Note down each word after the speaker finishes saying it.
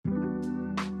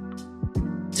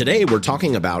Today, we're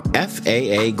talking about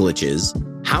FAA glitches,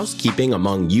 housekeeping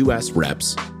among U.S.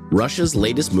 reps, Russia's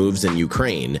latest moves in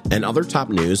Ukraine, and other top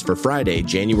news for Friday,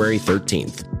 January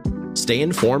 13th. Stay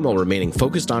informed while remaining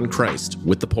focused on Christ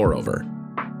with the pour-over.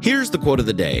 Here's the quote of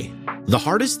the day. The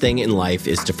hardest thing in life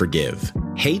is to forgive.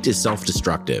 Hate is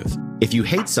self-destructive. If you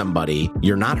hate somebody,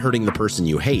 you're not hurting the person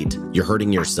you hate, you're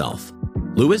hurting yourself.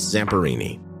 Louis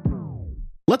Zamperini.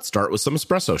 Let's start with some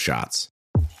espresso shots.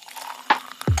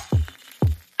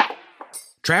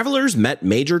 Travelers met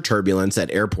major turbulence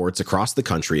at airports across the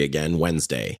country again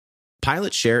Wednesday.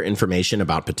 Pilots share information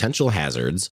about potential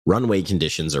hazards, runway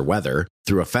conditions, or weather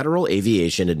through a Federal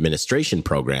Aviation Administration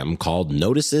program called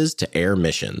Notices to Air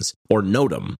Missions, or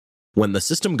NOTAM. When the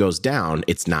system goes down,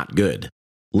 it's not good.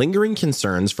 Lingering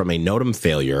concerns from a NOTAM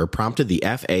failure prompted the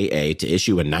FAA to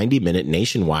issue a 90-minute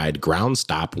nationwide ground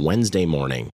stop Wednesday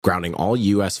morning, grounding all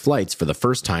U.S. flights for the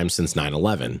first time since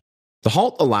 9/11. The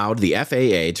halt allowed the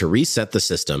FAA to reset the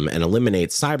system and eliminate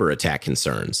cyber attack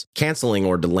concerns, canceling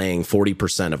or delaying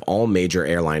 40% of all major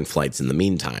airline flights in the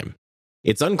meantime.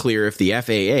 It's unclear if the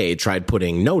FAA tried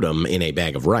putting NOTAM in a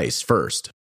bag of rice first.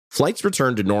 Flights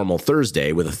returned to normal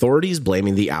Thursday, with authorities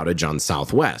blaming the outage on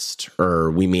Southwest,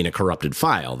 we mean a corrupted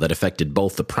file that affected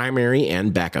both the primary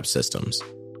and backup systems.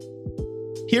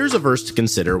 Here's a verse to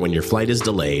consider when your flight is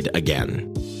delayed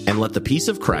again. And let the peace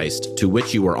of Christ, to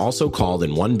which you are also called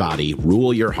in one body,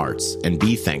 rule your hearts, and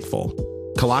be thankful.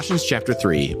 Colossians chapter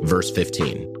 3, verse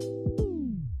 15.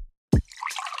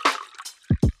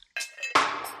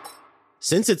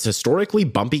 Since its historically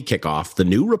bumpy kickoff, the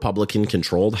new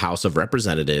Republican-controlled House of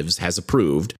Representatives has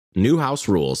approved new House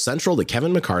rules central to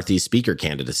Kevin McCarthy's Speaker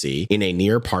candidacy in a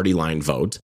near-party-line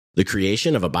vote, the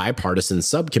creation of a bipartisan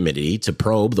subcommittee to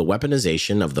probe the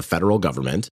weaponization of the federal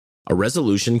government, a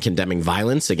resolution condemning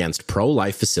violence against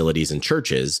pro-life facilities and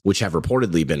churches, which have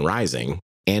reportedly been rising,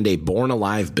 and a Born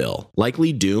Alive bill,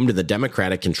 likely doomed in the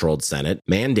Democratic-controlled Senate,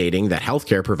 mandating that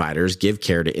healthcare providers give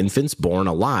care to infants born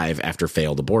alive after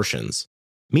failed abortions.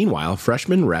 Meanwhile,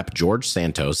 freshman Rep. George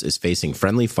Santos is facing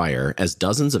friendly fire as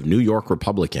dozens of New York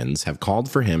Republicans have called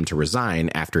for him to resign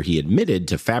after he admitted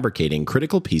to fabricating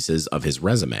critical pieces of his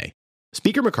resume.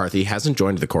 Speaker McCarthy hasn't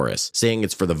joined the chorus, saying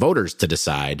it's for the voters to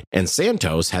decide, and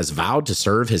Santos has vowed to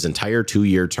serve his entire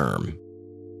 2-year term.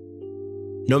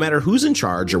 No matter who's in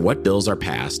charge or what bills are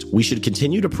passed, we should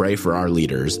continue to pray for our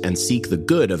leaders and seek the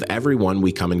good of everyone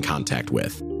we come in contact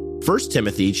with. 1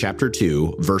 Timothy chapter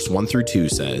 2, verse 1 through 2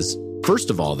 says,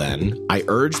 First of all, then, I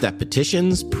urge that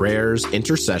petitions, prayers,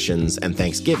 intercessions, and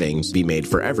thanksgivings be made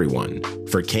for everyone,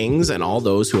 for kings and all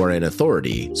those who are in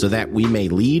authority, so that we may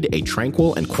lead a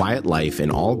tranquil and quiet life in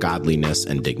all godliness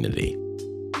and dignity.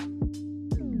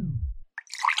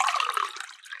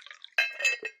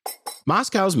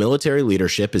 Moscow's military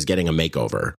leadership is getting a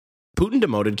makeover. Putin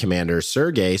demoted Commander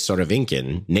Sergei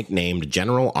Sorovinkin, nicknamed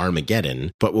General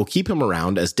Armageddon, but will keep him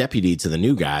around as deputy to the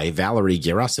new guy, Valery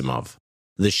Gerasimov.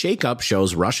 The shakeup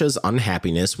shows Russia's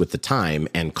unhappiness with the time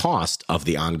and cost of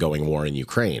the ongoing war in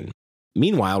Ukraine.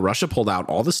 Meanwhile, Russia pulled out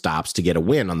all the stops to get a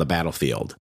win on the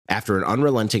battlefield. After an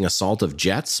unrelenting assault of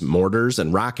jets, mortars,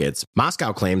 and rockets,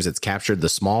 Moscow claims it's captured the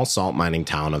small salt mining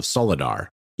town of Soledar.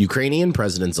 Ukrainian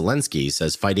President Zelensky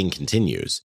says fighting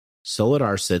continues.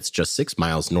 Soledar sits just 6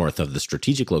 miles north of the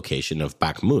strategic location of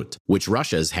Bakhmut, which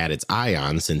Russia's had its eye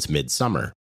on since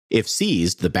mid-summer. If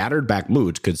seized, the battered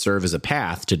Bakhmut could serve as a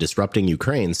path to disrupting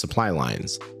Ukraine's supply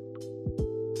lines.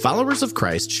 Followers of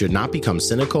Christ should not become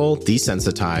cynical,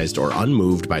 desensitized, or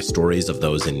unmoved by stories of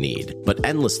those in need, but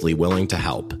endlessly willing to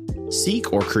help.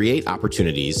 Seek or create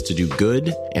opportunities to do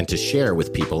good and to share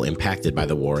with people impacted by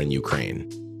the war in Ukraine.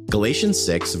 Galatians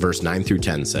 6, verse 9 through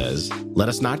 10 says, Let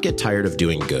us not get tired of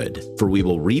doing good, for we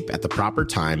will reap at the proper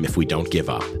time if we don't give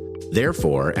up.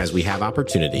 Therefore, as we have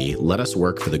opportunity, let us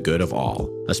work for the good of all,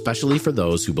 especially for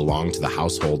those who belong to the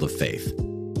household of faith.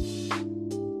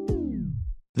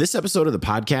 This episode of the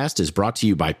podcast is brought to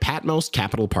you by Patmos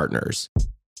Capital Partners.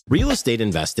 Real estate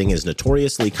investing is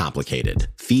notoriously complicated.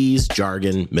 Fees,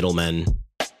 jargon, middlemen.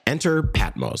 Enter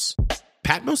Patmos.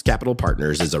 Patmos Capital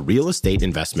Partners is a real estate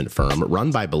investment firm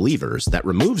run by believers that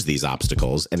removes these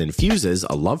obstacles and infuses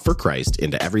a love for Christ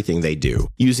into everything they do,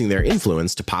 using their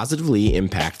influence to positively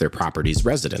impact their property's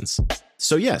residents.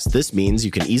 So yes, this means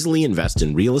you can easily invest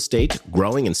in real estate,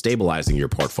 growing and stabilizing your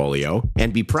portfolio,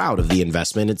 and be proud of the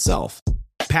investment itself.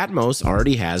 Patmos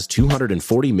already has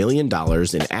 $240 million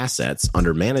in assets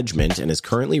under management and is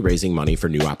currently raising money for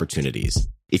new opportunities.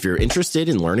 If you're interested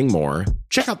in learning more,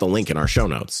 check out the link in our show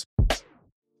notes.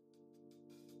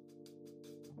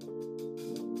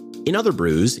 In other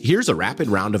brews, here's a rapid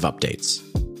round of updates.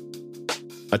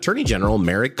 Attorney General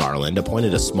Merrick Garland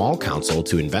appointed a small council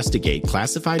to investigate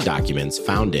classified documents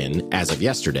found in, as of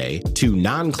yesterday, 2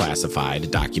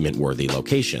 non-classified document-worthy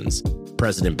locations: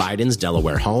 President Biden's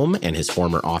Delaware home and his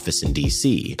former office in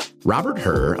D.C. Robert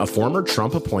Hur, a former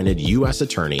Trump-appointed U.S.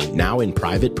 attorney now in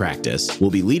private practice, will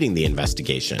be leading the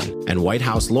investigation, and White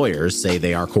House lawyers say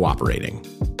they are cooperating.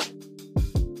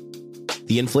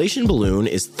 The inflation balloon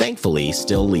is thankfully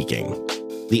still leaking.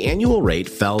 The annual rate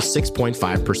fell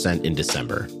 6.5% in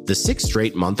December, the 6th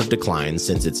straight month of decline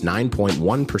since its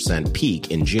 9.1%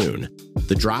 peak in June.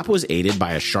 The drop was aided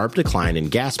by a sharp decline in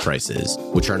gas prices,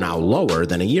 which are now lower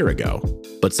than a year ago.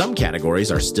 But some categories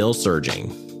are still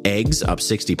surging. Eggs up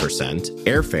 60%,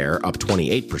 airfare up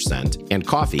 28%, and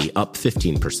coffee up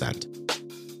 15%.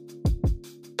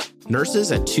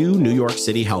 Nurses at 2 New York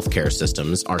City healthcare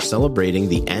systems are celebrating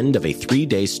the end of a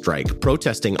 3-day strike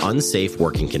protesting unsafe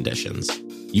working conditions.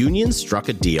 Unions struck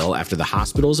a deal after the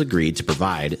hospitals agreed to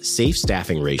provide safe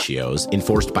staffing ratios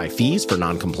enforced by fees for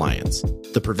noncompliance.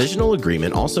 The provisional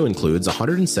agreement also includes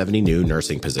 170 new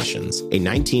nursing positions, a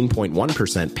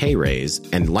 19.1% pay raise,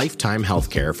 and lifetime health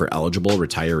care for eligible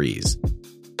retirees.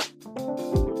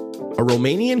 A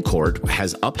Romanian court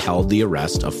has upheld the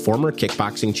arrest of former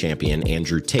kickboxing champion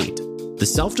Andrew Tate, the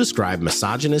self-described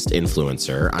misogynist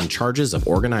influencer, on charges of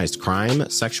organized crime,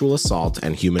 sexual assault,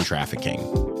 and human trafficking.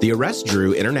 The arrest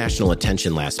drew international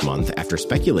attention last month after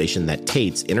speculation that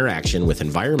Tate's interaction with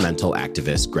environmental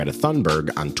activist Greta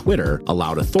Thunberg on Twitter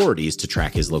allowed authorities to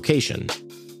track his location.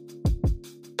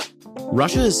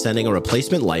 Russia is sending a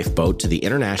replacement lifeboat to the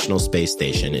International Space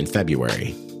Station in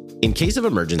February. In case of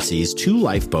emergencies, 2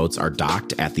 lifeboats are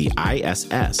docked at the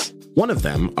ISS. One of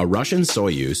them, a Russian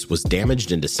Soyuz, was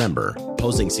damaged in December,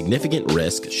 posing significant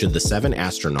risk should the 7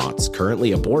 astronauts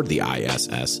currently aboard the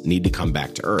ISS need to come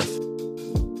back to Earth.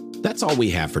 That's all we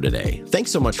have for today.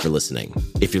 Thanks so much for listening.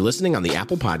 If you're listening on the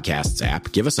Apple Podcasts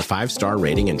app, give us a 5-star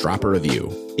rating and drop a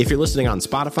review. If you're listening on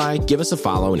Spotify, give us a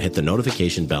follow and hit the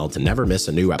notification bell to never miss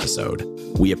a new episode.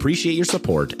 We appreciate your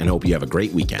support and hope you have a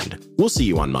great weekend. We'll see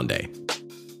you on Monday.